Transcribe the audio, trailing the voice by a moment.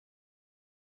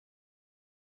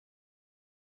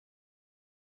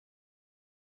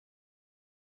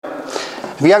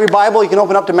If you have your Bible, you can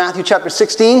open up to Matthew chapter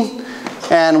 16,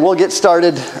 and we'll get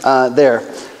started there.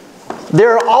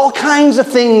 There are all kinds of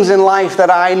things in life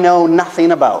that I know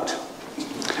nothing about.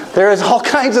 There is all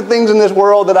kinds of things in this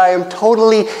world that I am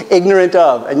totally ignorant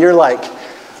of. And you're like,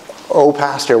 oh,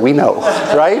 Pastor, we know,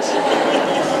 right?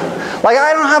 Like,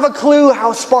 I don't have a clue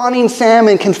how spawning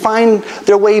salmon can find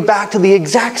their way back to the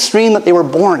exact stream that they were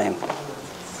born in.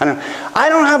 I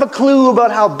don't have a clue about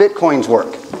how bitcoins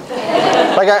work.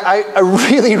 Like, I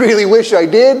really, really wish I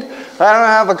did. I don't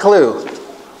have a clue.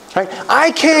 Right?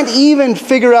 I can't even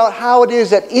figure out how it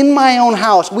is that in my own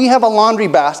house we have a laundry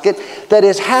basket that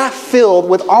is half filled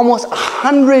with almost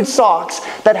 100 socks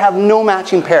that have no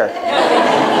matching pair.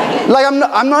 Like,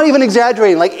 I'm not even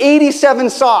exaggerating. Like 87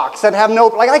 socks that have no...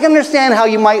 Like, I can understand how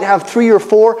you might have 3 or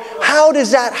 4. How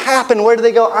does that happen? Where do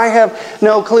they go? I have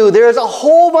no clue. There's a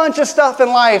whole bunch of stuff in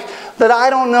life that I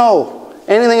don't know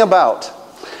anything about.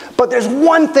 But there's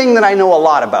one thing that I know a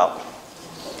lot about.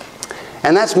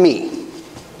 And that's me.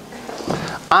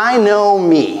 I know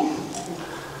me.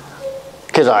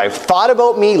 Because I've thought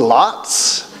about me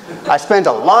lots. I spent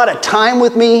a lot of time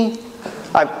with me.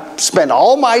 I've spent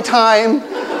all my time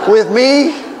with me.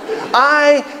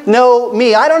 I know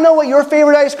me. I don't know what your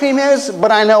favorite ice cream is,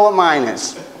 but I know what mine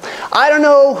is. I don't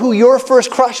know who your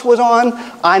first crush was on.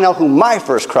 I know who my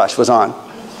first crush was on.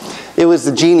 It was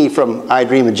the genie from I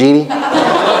Dream of Jeannie.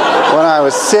 When I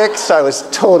was 6, I was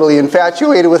totally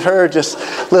infatuated with her, just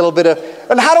a little bit of...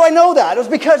 And how do I know that? It was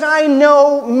because I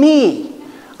know me.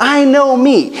 I know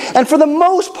me. And for the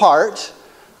most part,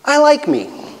 I like me.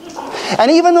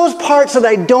 And even those parts that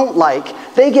I don't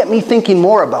like, they get me thinking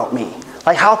more about me.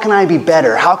 Like, how can I be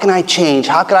better? How can I change?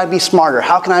 How can I be smarter?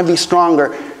 How can I be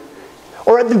stronger?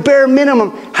 Or at the bare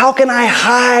minimum, how can I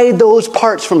hide those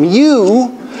parts from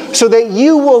you so that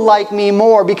you will like me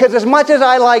more? Because as much as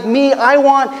I like me, I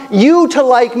want you to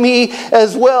like me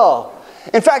as well.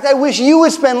 In fact, I wish you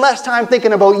would spend less time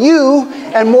thinking about you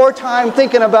and more time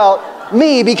thinking about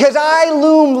me, because I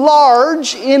loom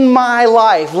large in my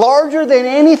life. Larger than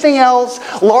anything else,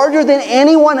 larger than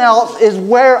anyone else is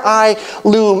where I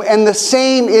loom. And the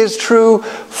same is true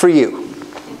for you.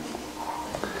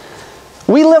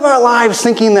 We live our lives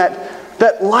thinking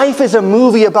that life is a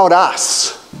movie about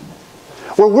us,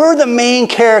 where we're the main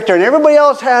character and everybody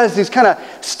else has these kind of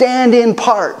stand-in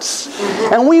parts.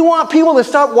 And we want people to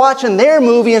stop watching their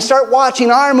movie and start watching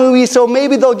our movie, so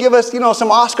maybe they'll give us,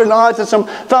 some Oscar nods and some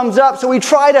thumbs up. So we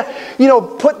try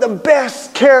to, put the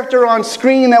best character on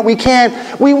screen that we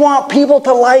can. We want people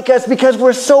to like us because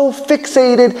we're so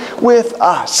fixated with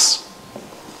us.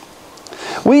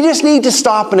 We just need to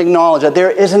stop and acknowledge that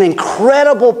there is an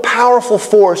incredible, powerful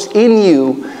force in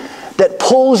you that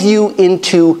pulls you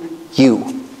into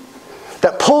you.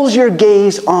 That pulls your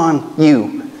gaze on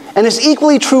you. And it's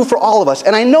equally true for all of us.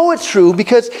 And I know it's true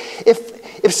because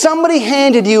if somebody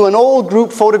handed you an old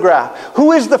group photograph,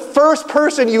 who is the first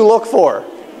person you look for?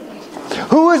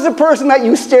 Who is the person that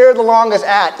you stare the longest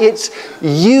at? It's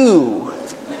you.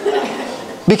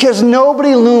 Because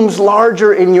nobody looms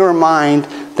larger in your mind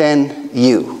than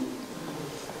you.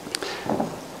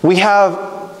 We have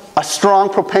a strong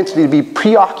propensity to be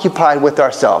preoccupied with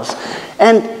ourselves.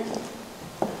 And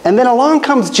then along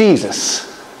comes Jesus.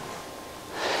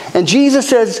 And Jesus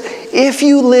says, if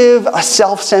you live a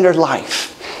self-centered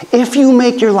life, if you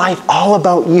make your life all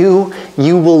about you,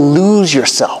 you will lose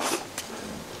yourself.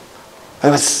 I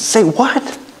would say,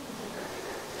 what?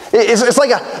 It's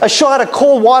like a shot of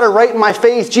cold water right in my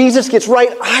face. Jesus gets right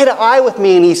eye to eye with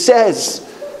me and he says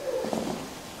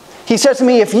to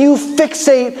me, if you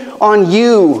fixate on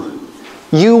you,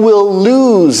 you will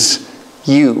lose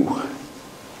you.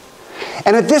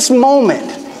 And at this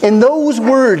moment, in those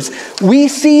words, we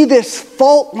see this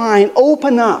fault line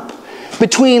open up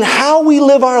between how we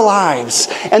live our lives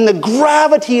and the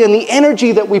gravity and the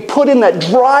energy that we put in that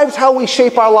drives how we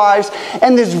shape our lives,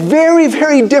 and this very,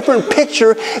 very different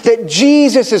picture that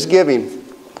Jesus is giving.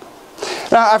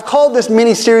 Now, I've called this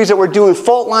mini-series that we're doing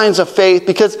Fault Lines of Faith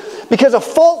because a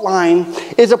fault line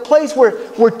is a place where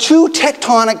two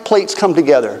tectonic plates come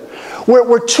together.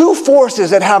 Where two forces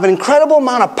that have an incredible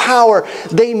amount of power,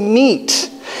 they meet.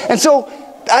 And so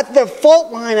at the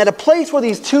fault line, at a place where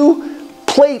these two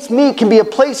plates meet, can be a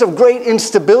place of great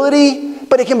instability,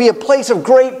 but it can be a place of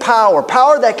great power.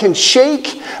 Power that can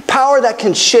shake, power that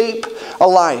can shape a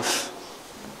life.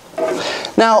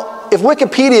 Now, if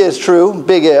Wikipedia is true,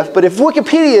 big if, but if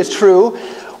Wikipedia is true,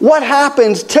 what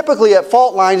happens typically at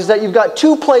fault lines is that you've got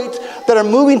two plates that are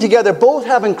moving together. Both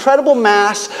have incredible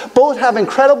mass, both have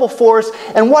incredible force,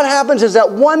 and what happens is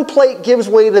that one plate gives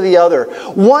way to the other.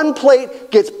 One plate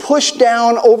gets pushed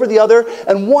down over the other,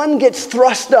 and one gets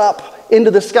thrust up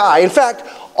into the sky. In fact,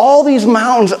 all these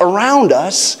mountains around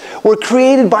us were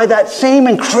created by that same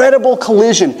incredible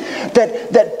collision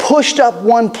that pushed up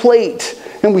one plate.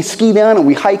 And we ski down and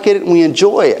we hike it and we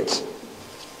enjoy it.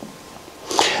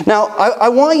 Now, I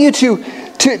want you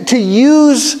to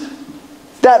use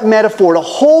that metaphor, to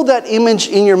hold that image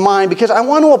in your mind, because I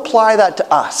want to apply that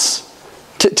to us.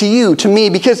 To you, to me,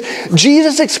 because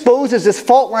Jesus exposes this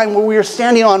fault line where we are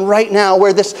standing on right now,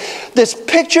 where this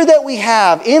picture that we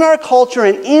have in our culture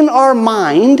and in our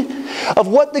mind of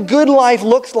what the good life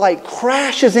looks like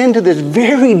crashes into this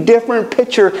very different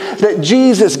picture that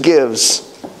Jesus gives.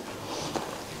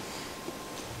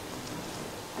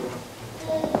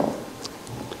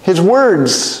 His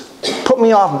words put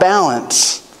me off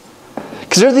balance,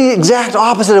 because they're the exact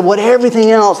opposite of what everything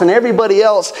else and everybody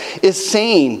else is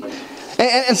saying.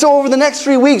 And so over the next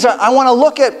 3 weeks, I want to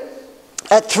look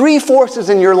at three forces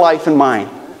in your life and mine.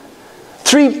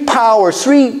 Three powers,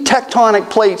 three tectonic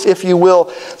plates, if you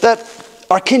will, that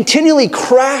are continually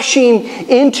crashing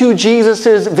into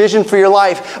Jesus' vision for your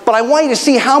life. But I want you to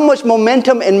see how much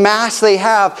momentum and mass they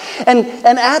have. And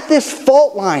at this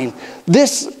fault line,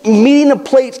 this meeting of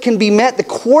plates can be met. The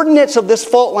coordinates of this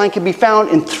fault line can be found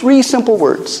in three simple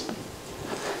words.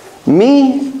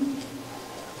 Me,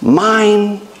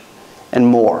 mine, and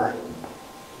more.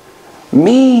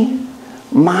 Me,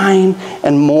 mine,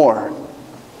 and more.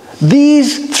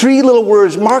 These three little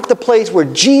words mark the place where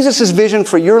Jesus' vision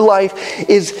for your life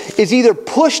is either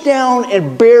pushed down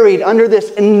and buried under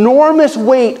this enormous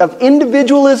weight of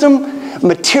individualism,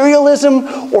 materialism,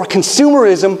 or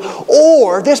consumerism,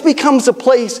 or this becomes a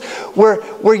place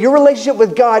where your relationship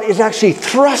with God is actually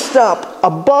thrust up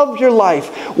above your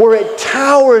life, where it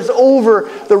towers over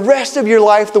the rest of your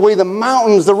life the way the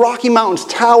mountains, the Rocky Mountains,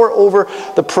 tower over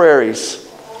the prairies.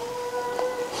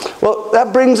 Well,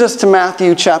 that brings us to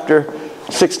Matthew chapter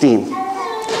 16.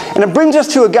 And it brings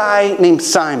us to a guy named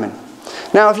Simon.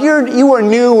 Now, if you are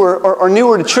new or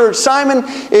newer to church, Simon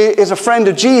is a friend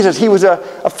of Jesus. He was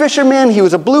a fisherman. He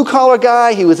was a blue-collar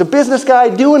guy. He was a business guy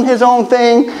doing his own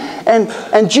thing.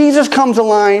 And Jesus comes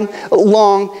along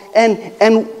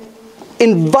and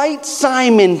invites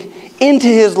Simon into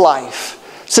his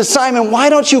life. Says, Simon, why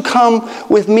don't you come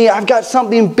with me? I've got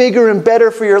something bigger and better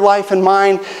for your life and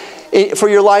mine, for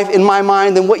your life in my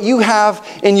mind than what you have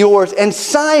in yours. And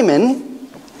Simon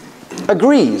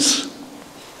agrees.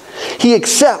 He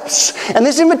accepts. And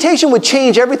this invitation would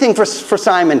change everything for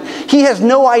Simon. He has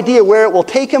no idea where it will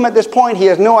take him at this point. He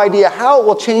has no idea how it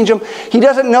will change him. He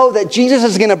doesn't know that Jesus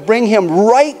is going to bring him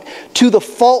right to the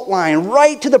fault line,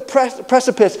 right to the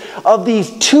precipice of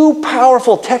these two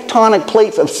powerful tectonic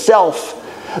plates of self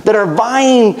that are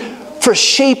vying for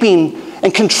shaping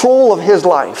and control of his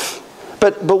life.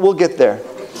 But we'll get there.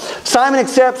 Simon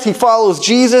accepts, he follows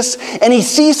Jesus, and he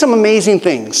sees some amazing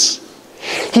things.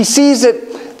 He sees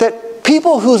that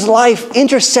people whose life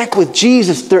intersect with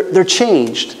Jesus, they're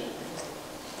changed.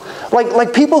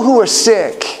 Like people who are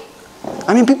sick.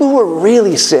 I mean, people who are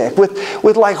really sick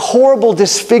with like horrible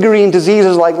disfiguring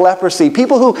diseases like leprosy.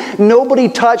 People who nobody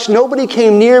touched, nobody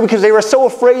came near because they were so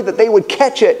afraid that they would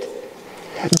catch it.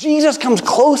 Jesus comes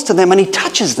close to them and he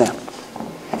touches them.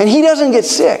 And he doesn't get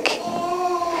sick.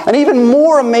 And even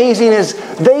more amazing is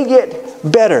they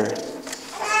get better.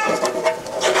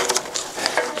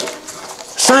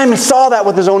 Simon saw that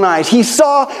with his own eyes. He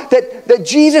saw that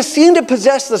Jesus seemed to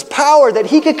possess this power, that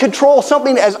he could control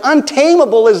something as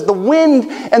untamable as the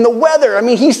wind and the weather. I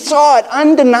mean, he saw it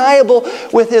undeniable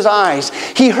with his eyes.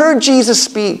 He heard Jesus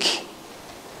speak.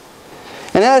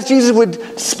 And as Jesus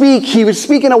would speak, he would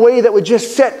speak in a way that would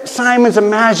just set Simon's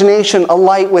imagination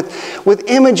alight with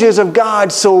images of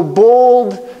God so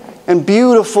bold and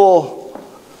beautiful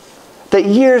that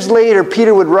years later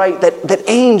Peter would write that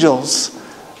angels,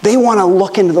 they want to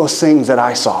look into those things that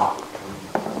I saw.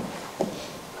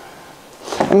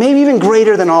 And maybe even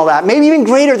greater than all that, maybe even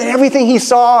greater than everything he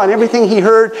saw and everything he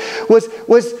heard,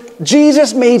 was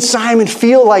Jesus made Simon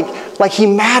feel like he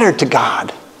mattered to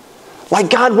God. Like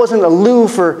God wasn't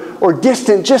aloof or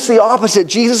distant, just the opposite.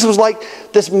 Jesus was like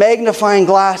this magnifying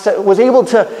glass that was able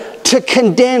to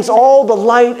condense all the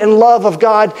light and love of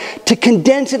God, to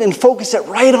condense it and focus it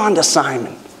right onto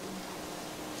Simon.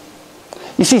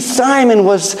 You see, Simon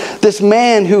was this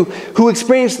man who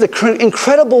experienced the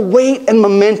incredible weight and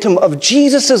momentum of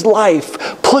Jesus'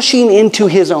 life pushing into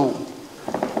his own.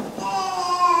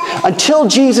 Until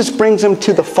Jesus brings him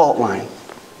to the fault line.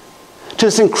 To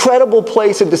this incredible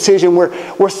place of decision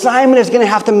where Simon is going to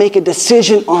have to make a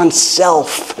decision on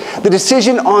self. The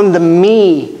decision on the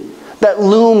me that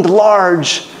loomed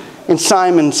large in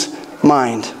Simon's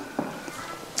mind.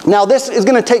 Now this is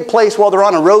going to take place while they're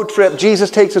on a road trip.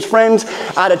 Jesus takes his friends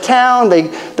out of town.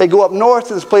 They go up north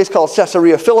to this place called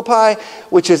Caesarea Philippi,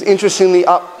 which is interestingly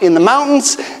up in the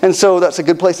mountains. And so that's a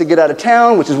good place to get out of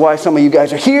town, which is why some of you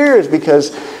guys are here, is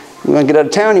because you want to get out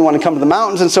of town, you want to come to the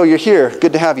mountains, and so you're here.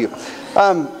 Good to have you.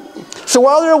 So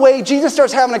while they're away, Jesus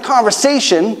starts having a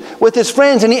conversation with his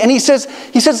friends, and he says,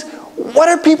 what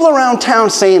are people around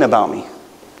town saying about me?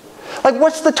 Like,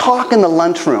 what's the talk in the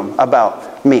lunchroom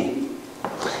about me?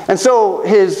 And so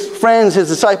his friends, his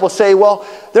disciples say, well,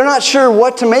 they're not sure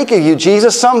what to make of you,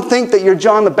 Jesus. Some think that you're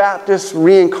John the Baptist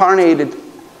reincarnated.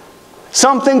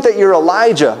 Some think that you're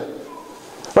Elijah.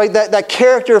 Right? That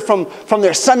character from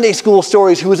their Sunday school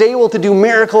stories who was able to do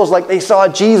miracles like they saw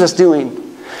Jesus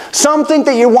doing. Some think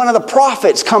that you're one of the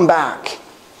prophets come back.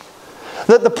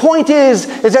 The point is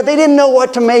that they didn't know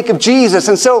what to make of Jesus.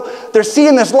 And so they're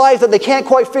seeing this life that they can't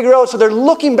quite figure out. So they're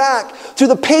looking back through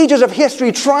the pages of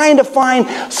history, trying to find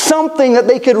something that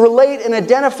they could relate and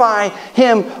identify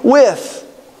him with.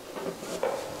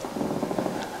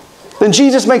 Then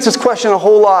Jesus makes this question a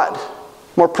whole lot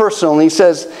more personal. And he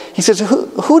says,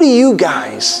 who do you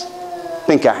guys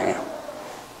think I am?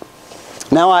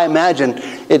 Now I imagine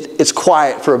it's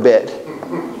quiet for a bit.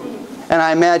 And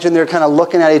I imagine they're kind of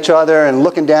looking at each other and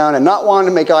looking down and not wanting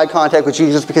to make eye contact with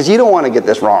Jesus because you don't want to get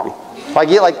this wrong.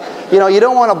 You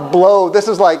don't want to blow. This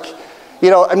is like,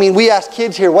 we ask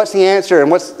kids here, what's the answer?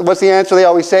 And what's the answer they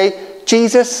always say?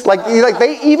 Jesus.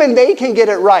 They can get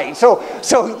it right.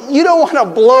 So you don't want to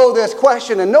blow this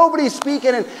question, and nobody's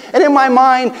speaking. And in my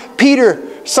mind,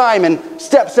 Simon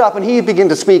steps up and he begins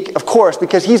to speak, of course,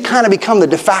 because he's kind of become the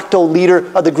de facto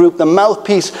leader of the group, the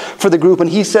mouthpiece for the group. And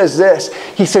he says this.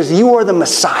 He says, you are the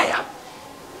Messiah.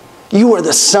 You are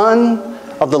the Son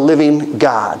of the living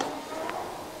God.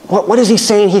 What is he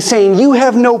saying? He's saying, you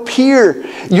have no peer.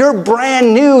 You're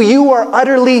brand new. You are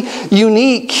utterly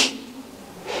unique.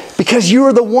 Because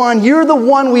you're the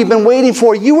one we've been waiting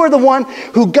for. You are the one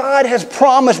who God has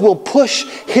promised will push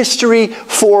history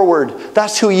forward.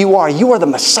 That's who you are. You are the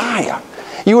Messiah.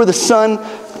 You are the Son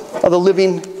of the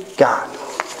living God.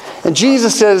 And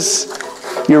Jesus says,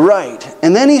 you're right.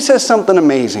 And then he says something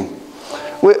amazing,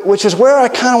 which is where I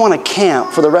kind of want to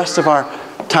camp for the rest of our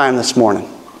time this morning.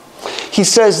 He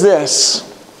says this.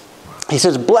 He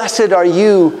says, blessed are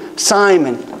you,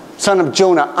 Simon, son of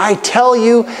Jonah. I tell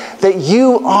you that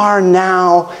you are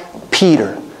now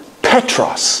Peter.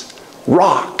 Petros,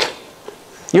 rock.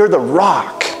 You're the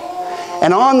rock.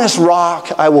 And on this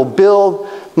rock I will build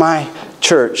my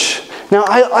church. Now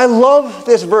I love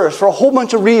this verse for a whole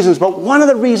bunch of reasons, but one of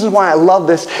the reasons why I love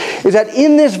this is that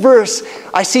in this verse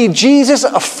I see Jesus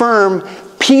affirm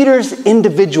Peter's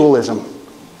individualism.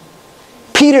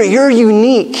 Peter, you're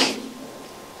unique.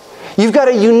 You've got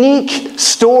a unique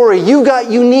story. You've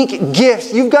got unique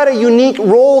gifts. You've got a unique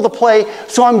role to play.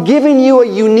 So I'm giving you a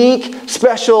unique,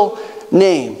 special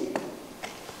name.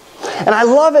 And I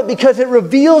love it because it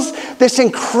reveals this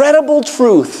incredible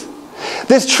truth.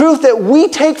 This truth that we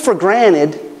take for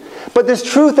granted, but this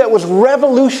truth that was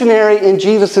revolutionary in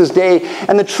Jesus' day.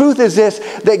 And the truth is this,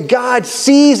 that God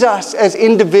sees us as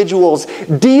individuals,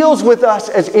 deals with us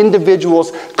as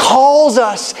individuals, calls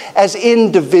us as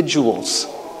individuals.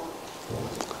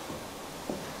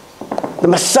 The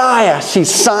Messiah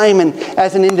sees Simon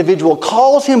as an individual,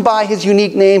 calls him by his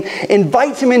unique name,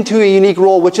 invites him into a unique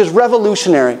role, which is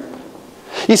revolutionary.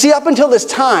 You see, up until this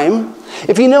time,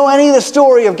 if you know any of the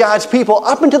story of God's people,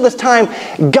 up until this time,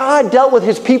 God dealt with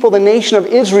his people, the nation of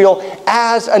Israel,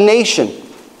 as a nation.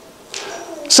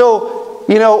 So,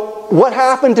 what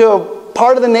happened to a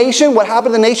part of the nation? What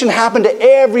happened to the nation happened to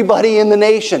everybody in the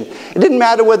nation. It didn't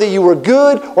matter whether you were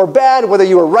good or bad, whether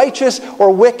you were righteous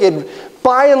or wicked.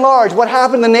 By and large, what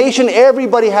happened in the nation,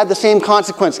 everybody had the same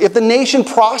consequence. If the nation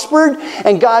prospered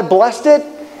and God blessed it,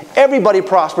 everybody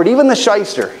prospered, even the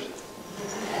shyster.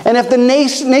 And if the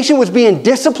nation was being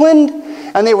disciplined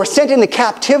and they were sent into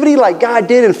captivity like God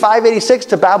did in 586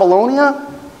 to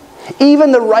Babylonia,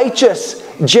 even the righteous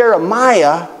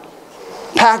Jeremiah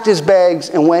packed his bags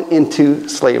and went into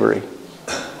slavery.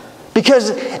 Because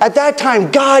at that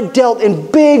time, God dealt in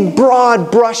big,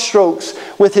 broad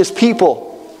brushstrokes with his people.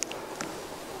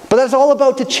 But that's all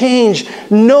about to change.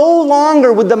 No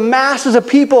longer would the masses of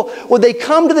people, would they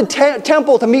come to the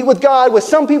temple to meet with God, with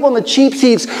some people in the cheap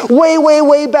seats, way, way,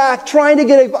 way back, trying to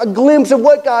get a glimpse of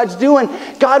what God's doing.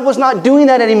 God was not doing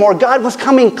that anymore. God was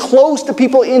coming close to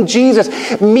people in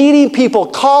Jesus, meeting people,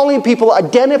 calling people,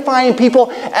 identifying people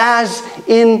as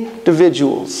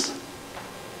individuals.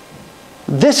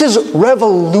 This is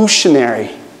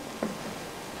revolutionary.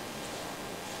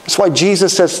 That's why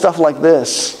Jesus says stuff like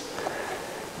this.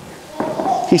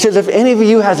 He says, if any of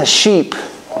you has a sheep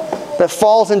that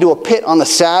falls into a pit on the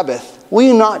Sabbath, will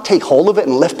you not take hold of it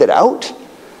and lift it out?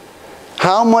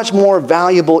 How much more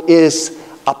valuable is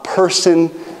a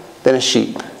person than a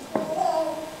sheep?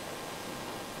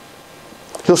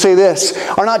 He'll say this,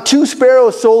 are not 2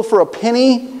 sparrows sold for a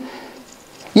penny?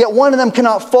 Yet one of them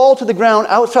cannot fall to the ground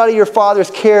outside of your Father's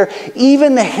care.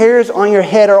 Even the hairs on your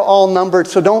head are all numbered,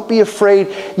 so don't be afraid.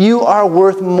 You are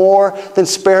worth more than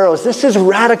sparrows. This is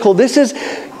radical. This is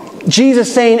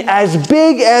Jesus saying, as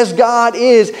big as God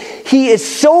is, He is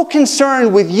so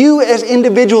concerned with you as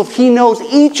individuals. He knows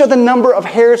each of the number of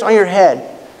hairs on your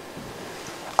head.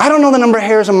 I don't know the number of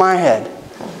hairs on my head.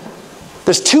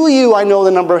 There's 2 of you I know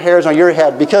the number of hairs on your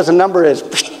head because the number is,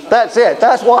 that's it.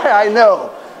 That's why I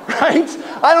know. Right?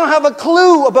 I don't have a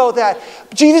clue about that.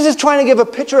 Jesus is trying to give a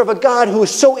picture of a God who is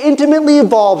so intimately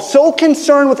involved, so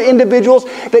concerned with individuals,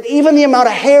 that even the amount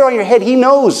of hair on your head, He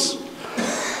knows.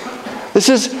 This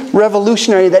is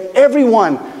revolutionary, that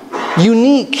everyone,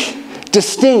 unique,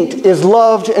 distinct, is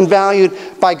loved and valued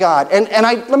by God. And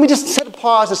let me just set a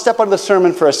pause and step out of the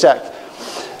sermon for a sec.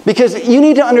 Because you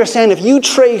need to understand, if you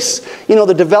trace,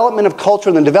 the development of culture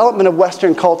and the development of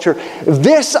Western culture,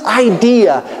 this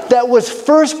idea that was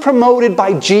first promoted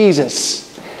by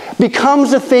Jesus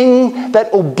becomes a thing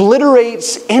that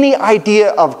obliterates any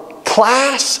idea of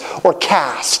class or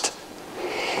caste.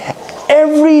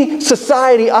 Every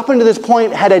society up until this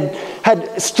point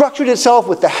had structured itself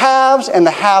with the haves and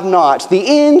the have-nots, the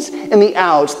ins and the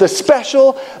outs, the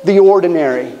special, the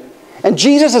ordinary. And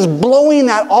Jesus is blowing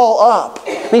that all up.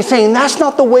 And He's saying that's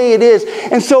not the way it is.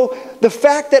 And so the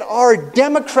fact that our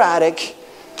democratic,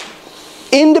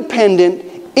 independent,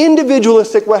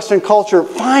 individualistic Western culture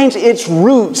finds its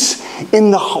roots in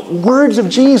the words of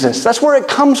Jesus. That's where it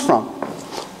comes from.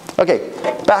 Okay,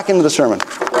 back into the sermon.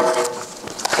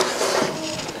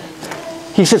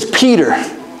 He says, Peter,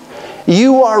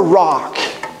 you are rock.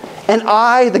 And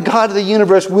I, the God of the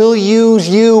universe, will use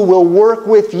you, will work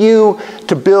with you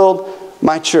to build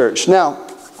my church. Now,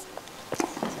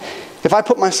 if I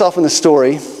put myself in the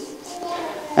story,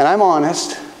 and I'm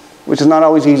honest, which is not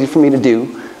always easy for me to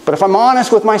do, but if I'm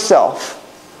honest with myself,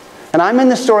 and I'm in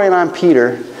the story and I'm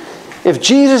Peter, if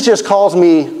Jesus just calls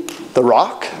me the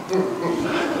rock,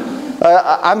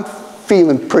 I'm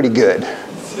feeling pretty good.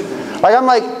 I'm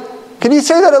like, can you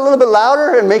say that a little bit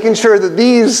louder? And making sure that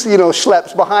these,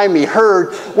 schleps behind me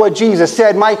heard what Jesus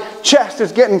said. My chest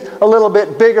is getting a little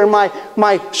bit bigger.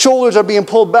 My shoulders are being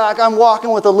pulled back. I'm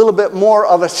walking with a little bit more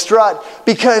of a strut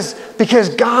because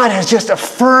God has just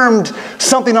affirmed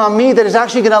something on me that is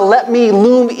actually going to let me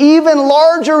loom even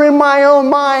larger in my own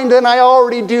mind than I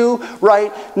already do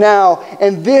right now.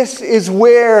 And this is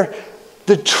where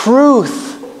the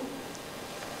truth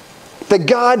that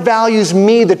God values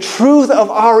me, the truth of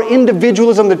our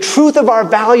individualism, the truth of our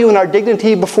value and our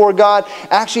dignity before God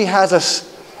actually has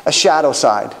a shadow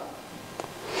side.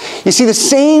 You see, the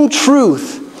same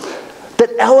truth that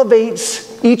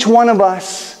elevates each one of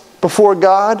us before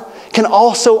God can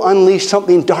also unleash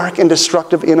something dark and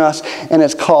destructive in us, and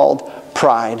it's called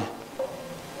pride.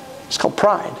 It's called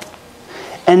pride.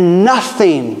 And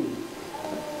nothing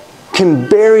can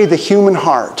bury the human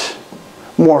heart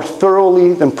more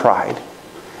thoroughly than pride.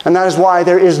 And that is why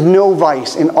there is no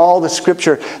vice in all the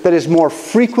Scripture that is more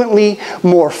frequently,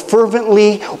 more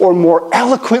fervently, or more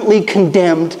eloquently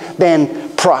condemned than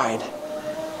pride.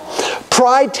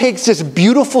 Pride takes this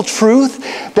beautiful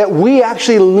truth that we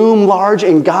actually loom large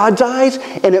in God's eyes,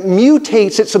 and it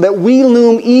mutates it so that we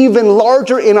loom even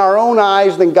larger in our own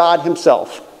eyes than God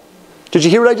Himself. Did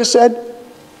you hear what I just said?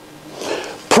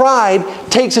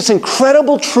 Pride takes this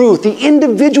incredible truth, the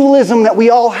individualism that we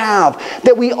all have,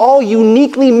 that we all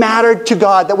uniquely matter to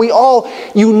God, that we all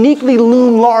uniquely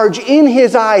loom large in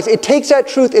His eyes. It takes that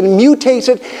truth and mutates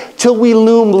it till we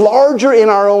loom larger in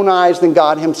our own eyes than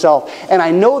God Himself. And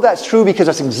I know that's true because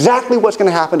that's exactly what's going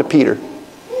to happen to Peter.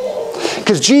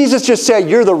 Because Jesus just said,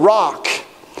 you're the rock.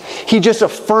 He just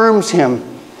affirms him.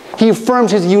 He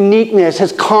affirms his uniqueness,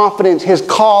 his confidence, his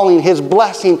calling, his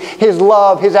blessing, his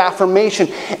love, his affirmation.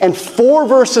 And 4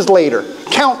 verses later,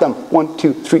 count them, 1,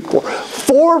 2, 3, 4.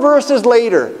 4 verses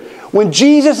later, when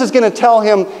Jesus is going to tell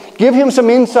him, give him some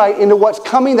insight into what's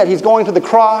coming, that he's going to the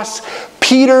cross,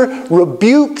 Peter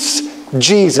rebukes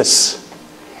Jesus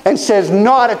and says,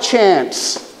 not a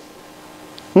chance.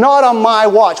 Not on my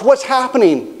watch. What's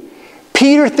happening?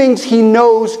 Peter thinks he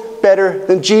knows better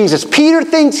than Jesus. Peter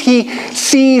thinks he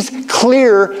sees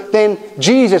clearer than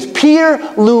Jesus. Peter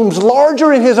looms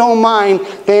larger in his own mind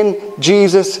than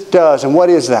Jesus does. And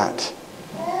what is that?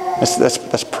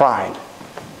 That's pride.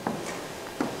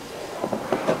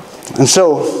 And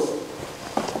so,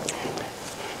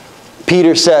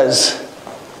 Peter says,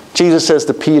 Jesus says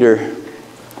to Peter,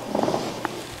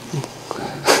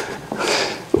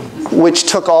 which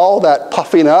took all that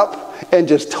puffing up and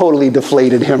just totally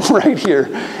deflated him right here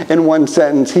in one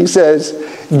sentence. He says,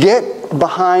 "Get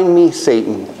behind me,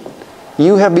 Satan.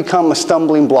 You have become a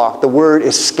stumbling block." The word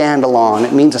is scandalon.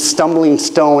 It means a stumbling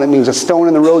stone. It means a stone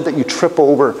in the road that you trip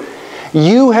over.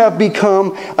 You have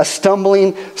become a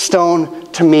stumbling stone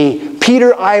to me.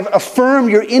 Peter, I've affirmed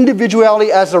your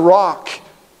individuality as a rock.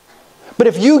 But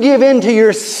if you give in to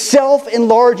your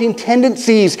self-enlarging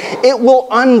tendencies, it will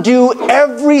undo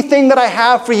everything that I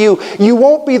have for you. You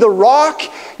won't be the rock,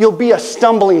 you'll be a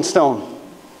stumbling stone.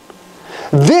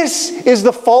 This is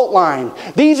the fault line.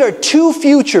 These are two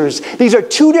futures. These are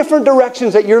two different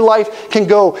directions that your life can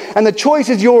go. And the choice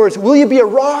is yours. Will you be a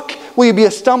rock? Will you be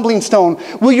a stumbling stone?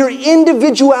 Will your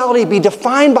individuality be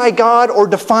defined by God or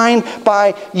defined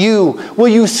by you? Will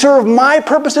you serve my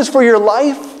purposes for your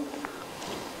life?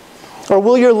 Or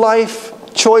will your life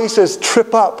choices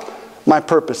trip up my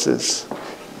purposes?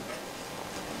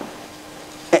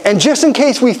 And just in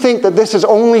case we think that this is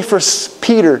only for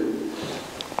Peter,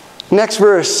 next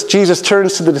verse, Jesus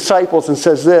turns to the disciples and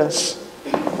says this,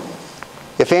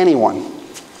 if anyone,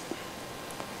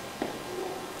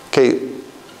 if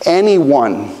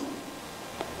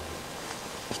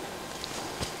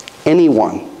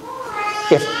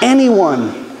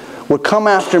anyone would come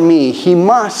after me, he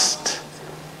must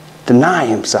deny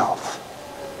himself,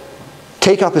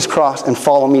 take up his cross and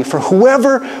follow me. For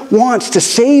whoever wants to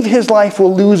save his life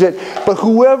will lose it, but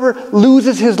whoever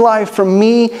loses his life for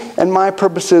me and my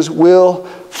purposes will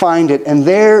find it. And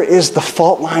there is the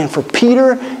fault line for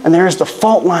Peter, and there is the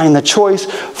fault line, the choice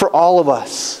for all of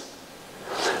us.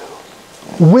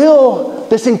 Will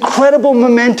this incredible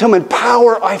momentum and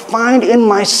power I find in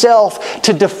myself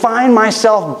to define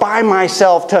myself by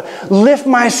myself, to lift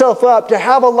myself up, to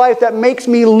have a life that makes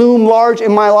me loom large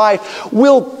in my life,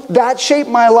 will that shape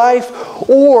my life?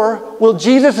 Or will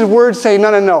Jesus' words say,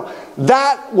 no,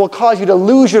 that will cause you to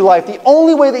lose your life. The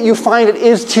only way that you find it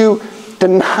is to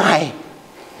deny,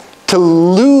 to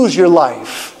lose your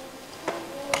life.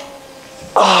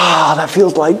 Ah, that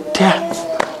feels like death.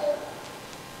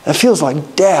 That feels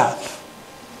like death.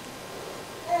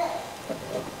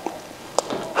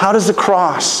 How does the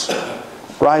cross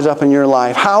rise up in your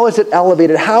life? How is it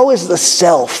elevated? How is the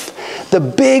self, the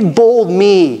big, bold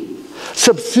me,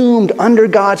 subsumed under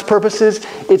God's purposes?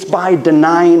 It's by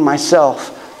denying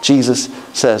myself, Jesus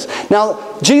says. Now,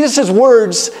 Jesus'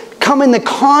 words come in the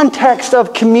context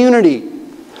of community.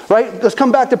 Right? Let's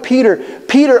come back to Peter.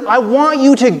 Peter, I want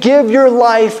you to give your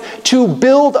life to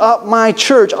build up my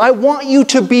church. I want you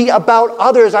to be about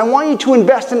others. I want you to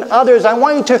invest in others. I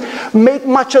want you to make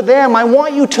much of them. I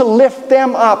want you to lift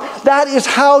them up. That is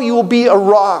how you will be a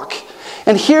rock.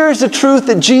 And here's the truth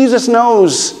that Jesus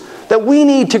knows that we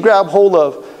need to grab hold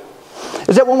of.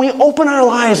 Is that when we open our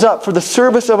lives up for the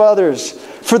service of others,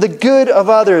 for the good of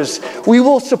others, we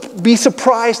will be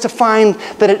surprised to find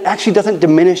that it actually doesn't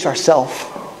diminish ourselves.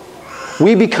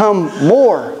 We become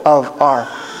more of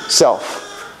ourself.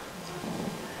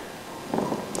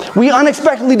 We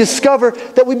unexpectedly discover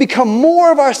that we become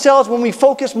more of ourselves when we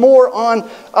focus more on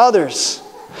others.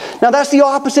 Now that's the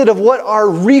opposite of what our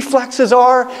reflexes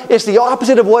are. It's the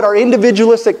opposite of what our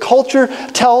individualistic culture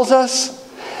tells us.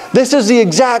 This is the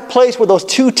exact place where those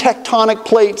two tectonic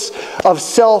plates of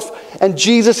self and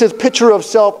Jesus' picture of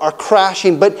self are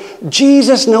crashing. But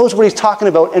Jesus knows what he's talking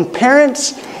about. And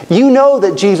parents, you know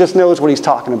that Jesus knows what he's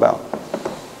talking about.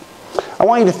 I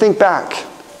want you to think back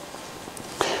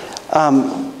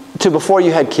to before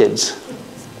you had kids.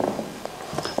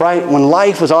 Right? When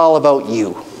life was all about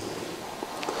you.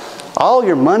 All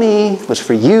your money was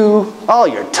for you. All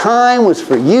your time was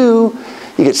for you.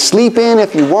 You could sleep in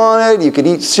if you wanted. You could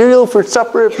eat cereal for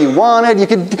supper if you wanted. You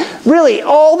could, really,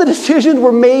 all the decisions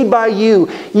were made by you.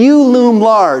 You loom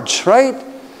large, right?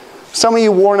 Some of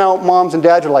you worn out moms and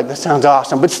dads are like, this sounds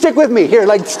awesome, but stick with me. Here,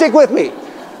 stick with me,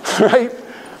 right?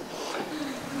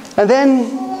 And then,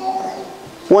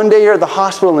 one day you're at the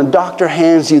hospital and the doctor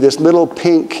hands you this little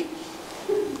pink,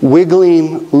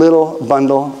 wiggling little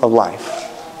bundle of life.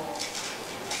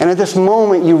 And at this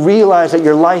moment, you realize that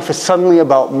your life is suddenly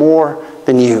about more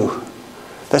than you.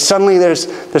 That suddenly there's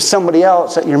somebody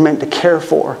else that you're meant to care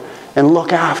for and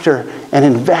look after and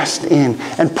invest in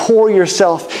and pour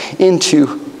yourself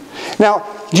into. Now,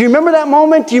 do you remember that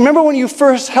moment? Do you remember when you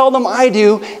first held them? I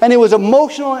do. And it was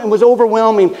emotional and it was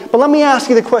overwhelming. But let me ask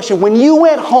you the question. When you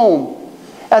went home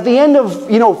at the end of,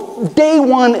 day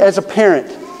one as a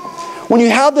parent, when you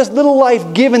have this little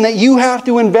life given that you have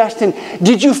to invest in,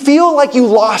 did you feel like you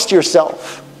lost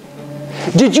yourself?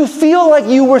 Did you feel like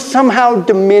you were somehow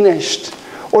diminished?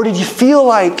 Or did you feel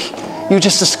like you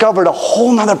just discovered a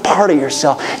whole nother part of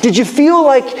yourself? Did you feel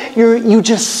like you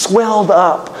just swelled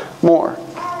up more?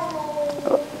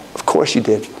 Of course you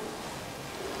did.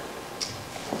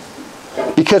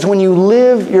 Because when you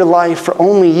live your life for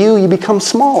only you, you become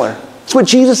smaller. That's what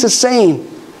Jesus is saying.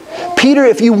 Peter,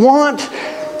 if you want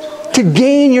to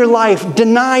gain your life,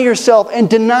 deny yourself. And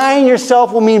denying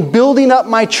yourself will mean building up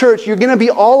my church. You're going to be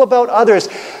all about others.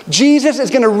 Jesus is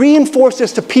going to reinforce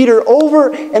this to Peter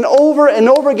over and over and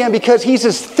over again because he's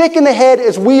as thick in the head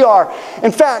as we are.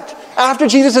 In fact, after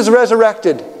Jesus is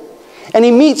resurrected and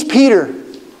he meets Peter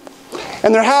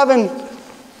and they're having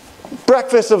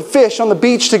breakfast of fish on the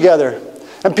beach together.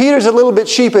 And Peter's a little bit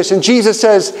sheepish and Jesus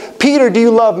says, Peter, do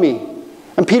you love me?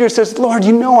 And Peter says, Lord,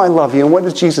 you know I love you. And what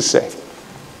does Jesus say?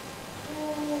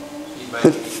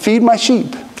 Feed my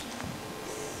sheep.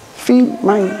 Feed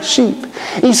my sheep.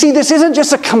 And you see, this isn't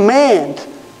just a command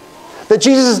that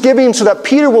Jesus is giving so that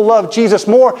Peter will love Jesus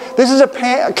more. This is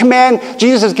a command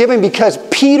Jesus is giving because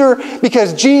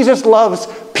Jesus loves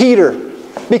Peter.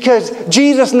 Because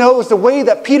Jesus knows the way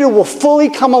that Peter will fully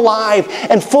come alive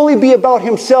and fully be about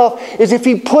himself is if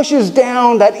he pushes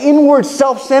down that inward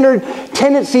self-centered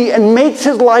tendency and makes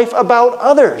his life about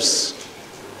others.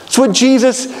 That's what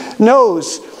Jesus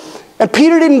knows. And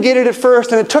Peter didn't get it at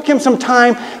first, and it took him some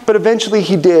time, but eventually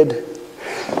he did.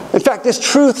 In fact, this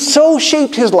truth so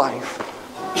shaped his life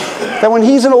that when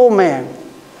he's an old man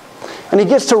and he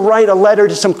gets to write a letter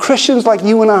to some Christians like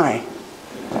you and I,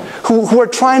 who are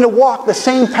trying to walk the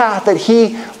same path that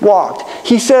he walked.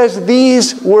 He says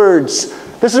these words.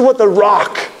 This is what the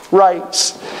rock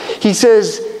writes. He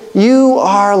says, you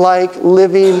are like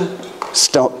living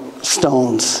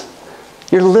stones.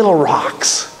 You're little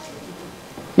rocks.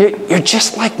 You're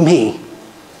just like me.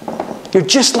 You're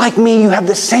just like me. You have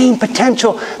the same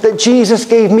potential that Jesus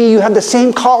gave me. You have the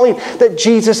same calling that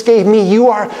Jesus gave me. You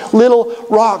are little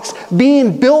rocks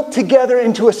being built together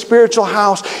into a spiritual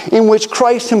house in which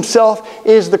Christ himself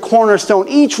is the cornerstone.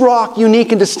 Each rock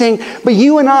unique and distinct. But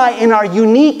you and I, in our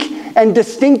unique and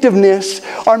distinctiveness,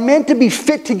 are meant to be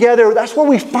fit together. That's where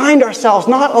we find ourselves,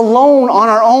 not alone on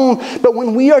our own, but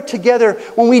when we are together,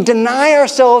 when we deny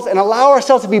ourselves and allow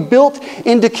ourselves to be built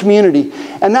into community.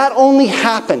 And that only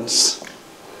happens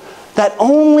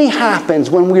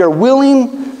when we are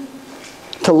willing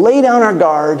to lay down our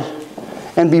guard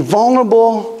and be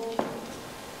vulnerable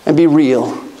and be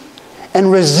real and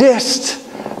resist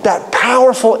that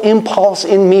powerful impulse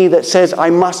in me that says I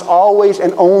must always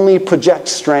and only project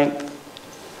strength.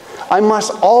 I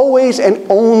must always and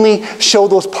only show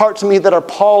those parts of me that are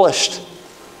polished.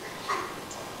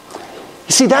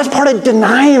 You see, that's part of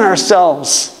denying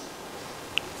ourselves.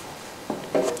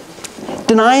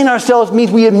 Denying ourselves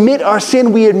means we admit our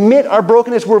sin, we admit our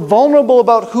brokenness, we're vulnerable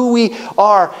about who we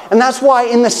are. And that's why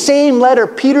in the same letter,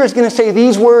 Peter is going to say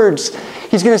these words.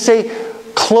 He's going to say,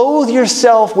 clothe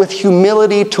yourself with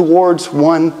humility towards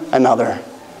one another.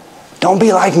 Don't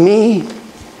be like me.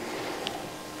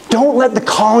 Don't let the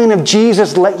calling of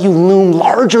Jesus let you loom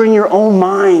larger in your own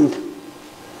mind.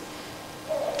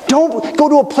 Don't go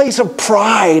to a place of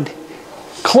pride.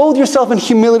 Clothe yourself in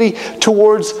humility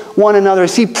towards one another.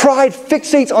 See, pride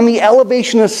fixates on the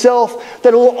elevation of self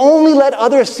that will only let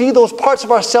others see those parts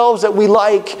of ourselves that we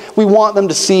want them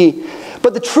to see.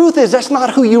 But the truth is, that's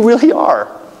not who you really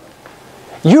are.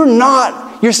 You're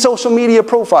not your social media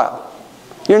profile.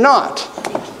 You're not.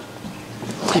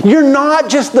 You're not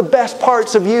just the best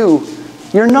parts of you.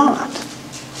 You're not.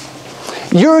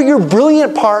 You're your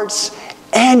brilliant parts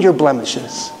and your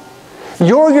blemishes.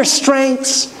 You're your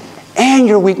strengths and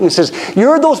your weaknesses.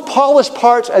 You're those polished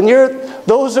parts, and you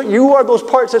are those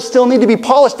parts that still need to be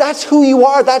polished. That's who you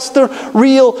are. That's the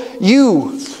real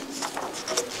you.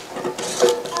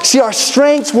 See, our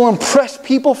strengths will impress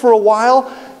people for a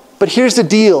while, but here's the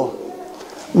deal.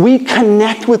 We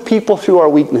connect with people through our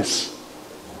weakness.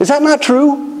 Is that not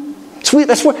true? Sweet.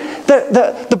 That's where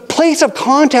the place of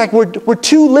contact where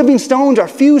two living stones are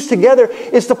fused together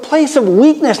is the place of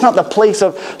weakness, not the place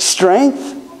of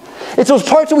strength. It's those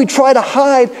parts that we try to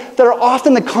hide that are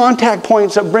often the contact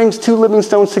points that brings two living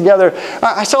stones together.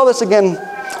 I saw this again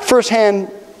firsthand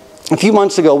a few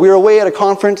months ago. We were away at a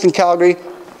conference in Calgary.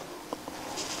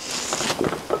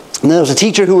 And there was a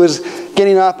teacher who was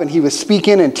getting up and he was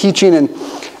speaking and teaching, and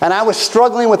I was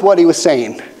struggling with what he was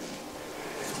saying.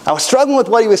 I was struggling with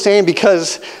what he was saying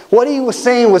because what he was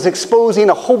saying was exposing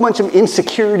a whole bunch of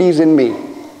insecurities in me.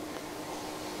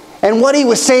 And what he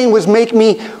was saying was make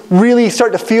me really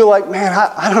start to feel like, man,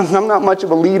 I'm not much of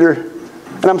a leader.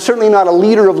 And I'm certainly not a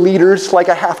leader of leaders like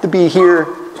I have to be here.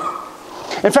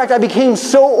 In fact, I became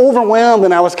so overwhelmed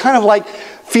and I was kind of like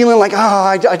feeling like,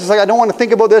 I don't want to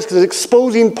think about this because it's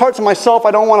exposing parts of myself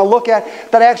I don't want to look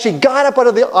at, that I actually got up out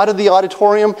of the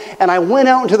auditorium and I went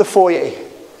out into the foyer.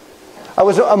 I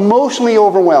was emotionally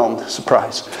overwhelmed,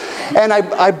 surprise. And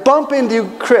I bump into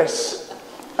Chris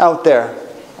out there.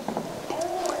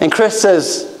 And Chris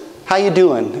says, how you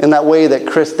doing? In that way that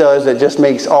Chris does that just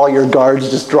makes all your guards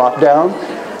just drop down,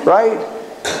 right?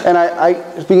 And I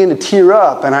begin to tear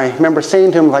up, and I remember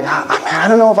saying to him, like, I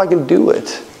don't know if I can do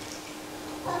it.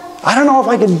 I don't know if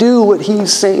I can do what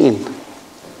he's saying.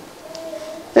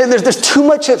 And there's too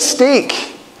much at stake.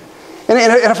 And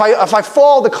if I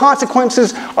fall, the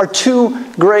consequences are too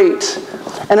great.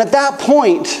 And at that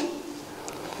point,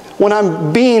 when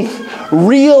I'm being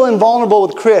real and vulnerable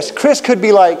with Chris could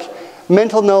be like,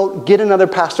 mental note, get another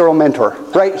pastoral mentor,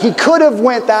 right? He could have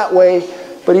went that way,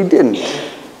 but he didn't.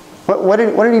 What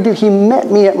did he do? He met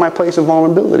me at my place of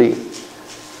vulnerability.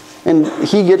 And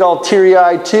he gets all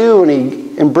teary-eyed too, and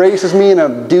he embraces me in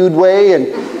a dude way,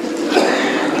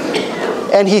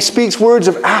 and he speaks words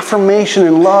of affirmation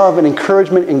and love and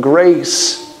encouragement and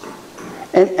grace.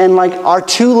 And like our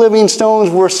two living stones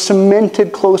were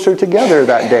cemented closer together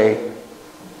that day.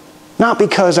 Not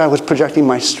because I was projecting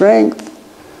my strength,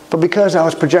 but because I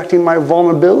was projecting my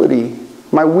vulnerability,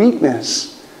 my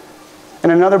weakness.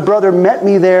 And another brother met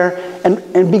me there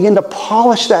and began to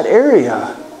polish that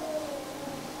area.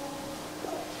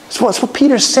 So that's what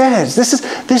Peter says.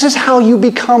 This is how you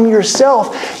become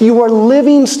yourself. You are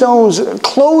living stones,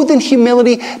 clothed in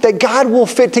humility that God will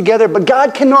fit together. But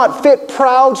God cannot fit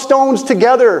proud stones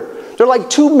together. They're like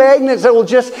two magnets that will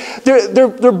just,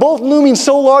 they're both looming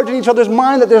so large in each other's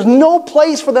mind that there's no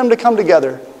place for them to come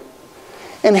together.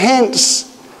 And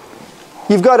hence,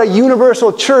 you've got a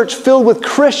universal church filled with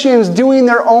Christians doing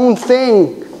their own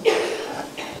thing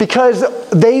because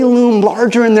they loom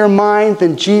larger in their mind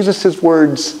than Jesus'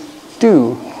 words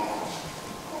do.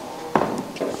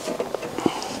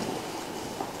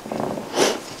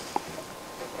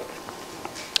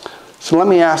 So let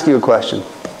me ask you a question.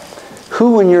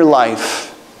 Who in your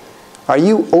life are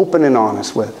you open and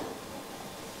honest with?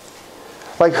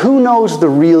 Like, who knows the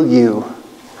real you?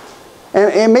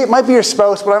 And it might be your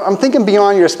spouse, but I'm thinking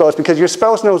beyond your spouse, because your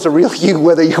spouse knows the real you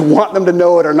whether you want them to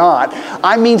know it or not.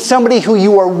 I mean somebody who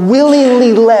you are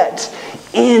willingly let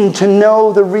in to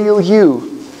know the real you.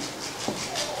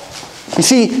 You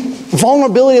see,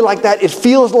 vulnerability like that, it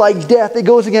feels like death. It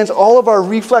goes against all of our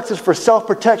reflexes for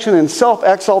self-protection and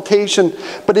self-exaltation,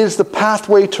 but it is the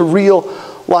pathway to real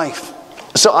life.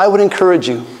 So I would encourage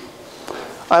you.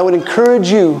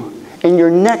 In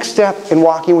your next step in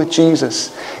walking with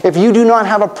Jesus, if you do not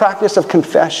have a practice of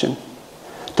confession,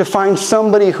 to find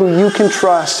somebody who you can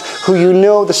trust, who you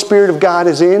know the Spirit of God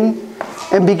is in,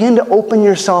 and begin to open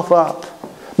yourself up.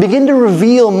 Begin to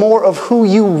reveal more of who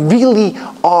you really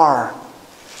are.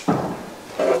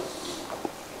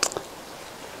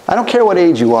 I don't care what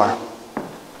age you are.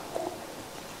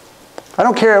 I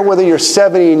don't care whether you're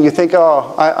 70 and you think,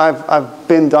 oh, I've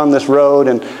been down this road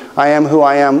and I am who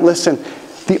I am. Listen,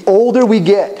 the older we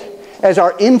get, as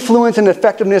our influence and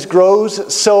effectiveness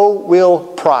grows, so will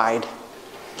pride.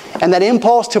 And that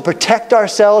impulse to protect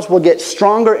ourselves will get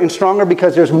stronger and stronger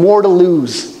because there's more to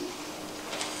lose.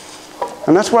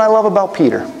 And that's what I love about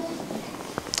Peter.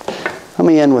 Let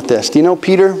me end with this. Do you know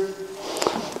Peter,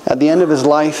 at the end of his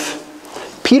life,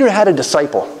 Peter had a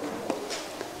disciple.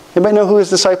 Anybody know who his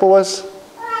disciple was?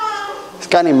 This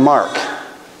guy named Mark.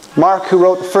 Mark, who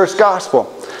wrote the first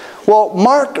gospel. Well,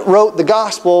 Mark wrote the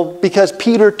gospel because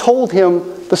Peter told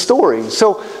him the story.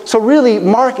 So really,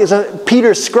 Mark is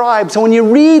Peter's scribe. So when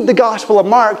you read the gospel of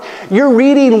Mark, you're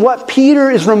reading what Peter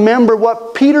is remembered,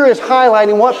 what Peter is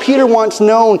highlighting, what Peter wants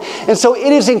known. And so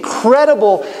it is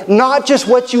incredible, not just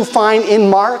what you find in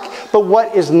Mark, but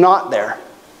what is not there.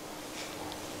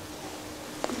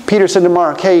 Peter said to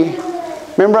Mark, hey,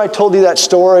 remember I told you that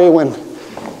story when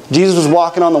Jesus was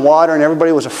walking on the water and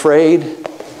everybody was afraid?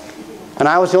 And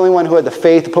I was the only one who had the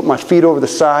faith to put my feet over the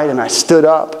side, and I stood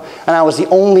up. And I was the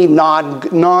only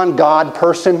non-God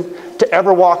person to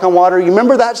ever walk on water. You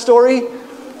remember that story?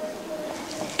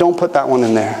 Don't put that one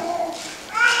in there.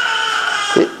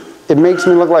 It makes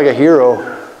me look like a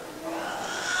hero.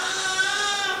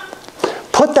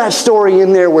 Put that story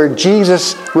in there where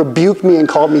Jesus rebuked me and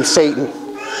called me Satan.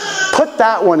 Put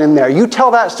that one in there. You tell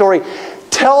that story.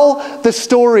 Tell the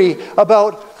story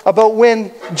about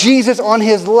when Jesus, on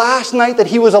his last night that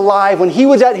he was alive, when he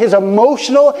was at his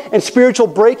emotional and spiritual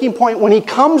breaking point, when he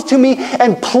comes to me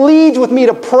and pleads with me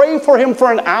to pray for him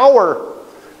for an hour.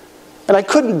 And I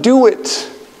couldn't do it.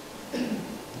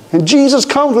 And Jesus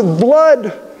comes with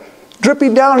blood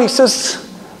dripping down and he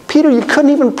says, Peter, you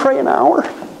couldn't even pray an hour.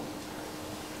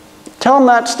 Tell them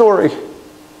that story.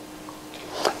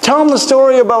 Tell them the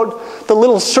story about the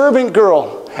little servant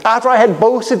girl. After I had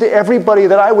boasted to everybody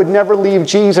that I would never leave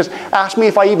Jesus, asked me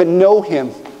if I even know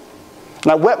him.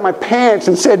 And I wet my pants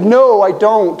and said, no, I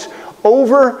don't.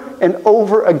 Over and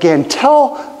over again.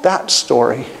 Tell that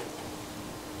story.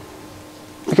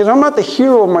 Because I'm not the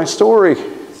hero of my story.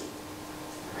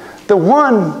 The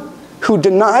one who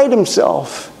denied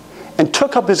himself and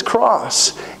took up his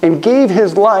cross and gave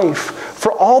his life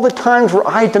for all the times where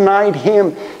I denied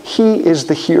him, he is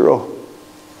the hero.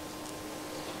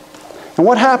 And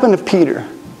what happened to Peter?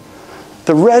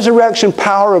 The resurrection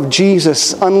power of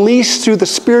Jesus, unleashed through the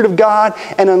Spirit of God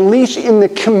and unleashed in the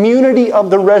community of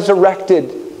the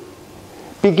resurrected,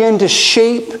 began to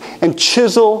shape and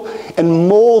chisel and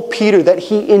mold Peter, that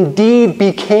he indeed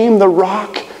became the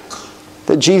rock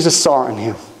that Jesus saw in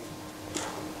him.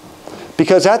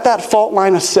 Because at that fault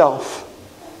line of self,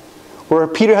 where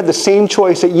Peter had the same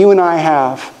choice that you and I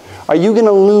have, are you going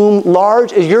to loom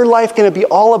large? Is your life going to be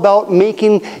all about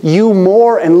making you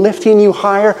more and lifting you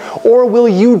higher? Or will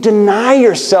you deny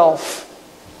yourself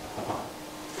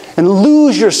and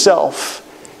lose yourself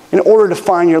in order to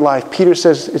find your life? Peter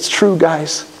says, it's true,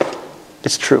 guys.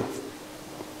 It's true.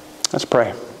 Let's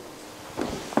pray.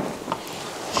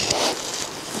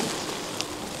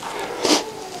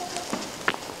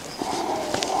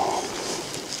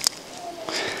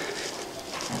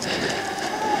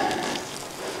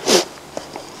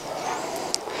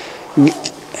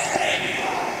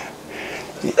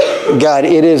 God,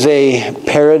 it is a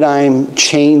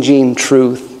paradigm-changing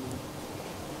truth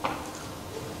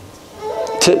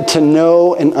to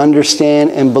know and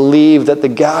understand and believe that the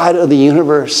God of the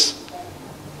universe,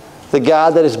 the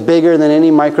God that is bigger than any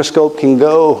microscope can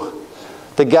go,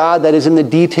 the God that is in the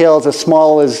details as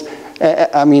small as,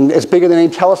 as bigger than any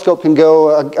telescope can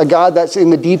go, a God that's in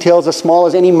the details as small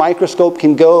as any microscope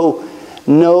can go,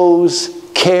 knows,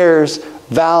 cares,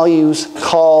 values,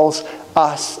 calls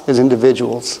us as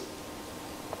individuals.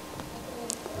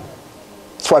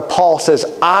 That's why Paul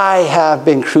says, I have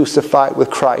been crucified with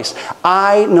Christ.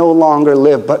 I no longer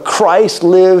live, but Christ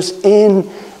lives in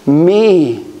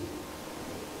me.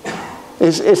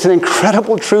 It's an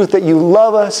incredible truth that you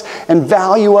love us and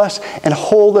value us and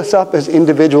hold us up as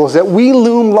individuals, that we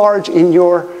loom large in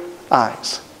your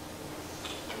eyes.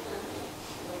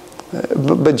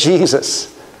 But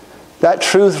Jesus, that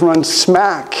truth runs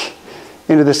smack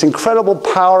into this incredible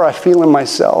power I feel in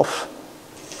myself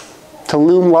to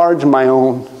loom large in my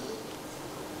own,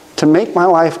 to make my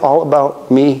life all about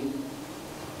me.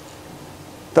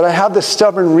 That I have this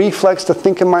stubborn reflex to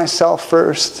think of myself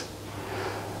first.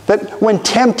 That when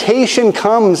temptation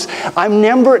comes, I'm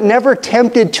never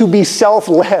tempted to be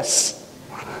selfless.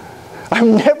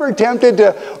 I'm never tempted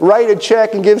to write a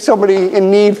check and give somebody in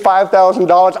need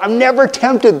 $5,000. I'm never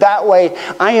tempted that way.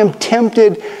 I am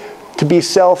tempted to be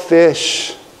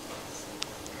selfish.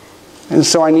 And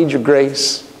so I need your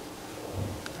grace.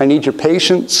 I need your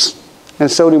patience. And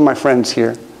so do my friends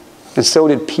here. And so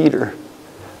did Peter.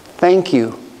 Thank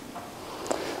you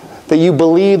that you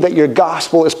believe that your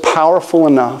gospel is powerful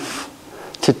enough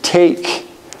to take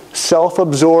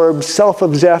self-absorbed,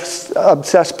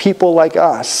 self-obsessed people like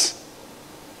us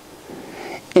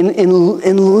and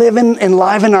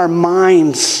enliven our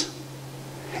minds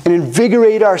and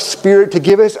invigorate our spirit to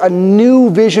give us a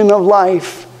new vision of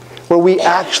life where we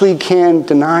actually can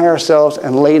deny ourselves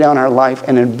and lay down our life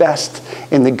and invest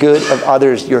in the good of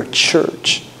others, your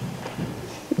church.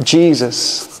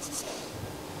 Jesus.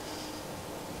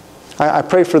 I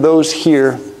pray for those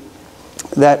here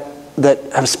that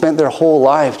have spent their whole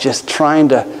life just trying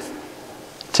to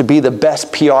be the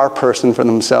best PR person for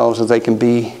themselves as they can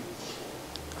be.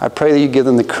 I pray that you give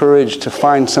them the courage to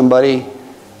find somebody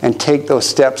and take those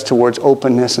steps towards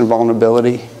openness and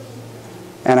vulnerability.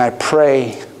 And I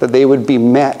pray that they would be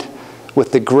met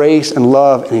with the grace and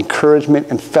love and encouragement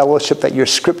and fellowship that your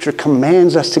scripture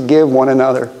commands us to give one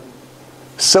another,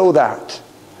 so that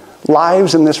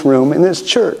lives in this room, in this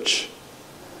church,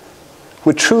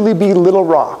 would truly be little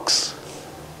rocks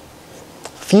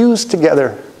fused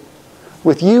together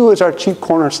with you as our chief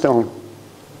cornerstone.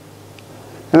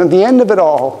 And at the end of it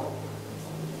all,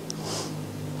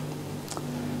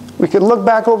 we could look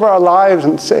back over our lives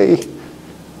and say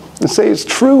it's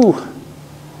true.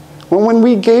 When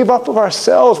we gave up of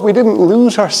ourselves, we didn't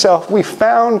lose ourselves. We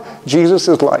found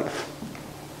Jesus' life.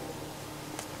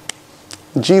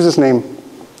 In Jesus' name,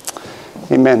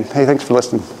 amen. Hey, thanks for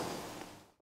listening.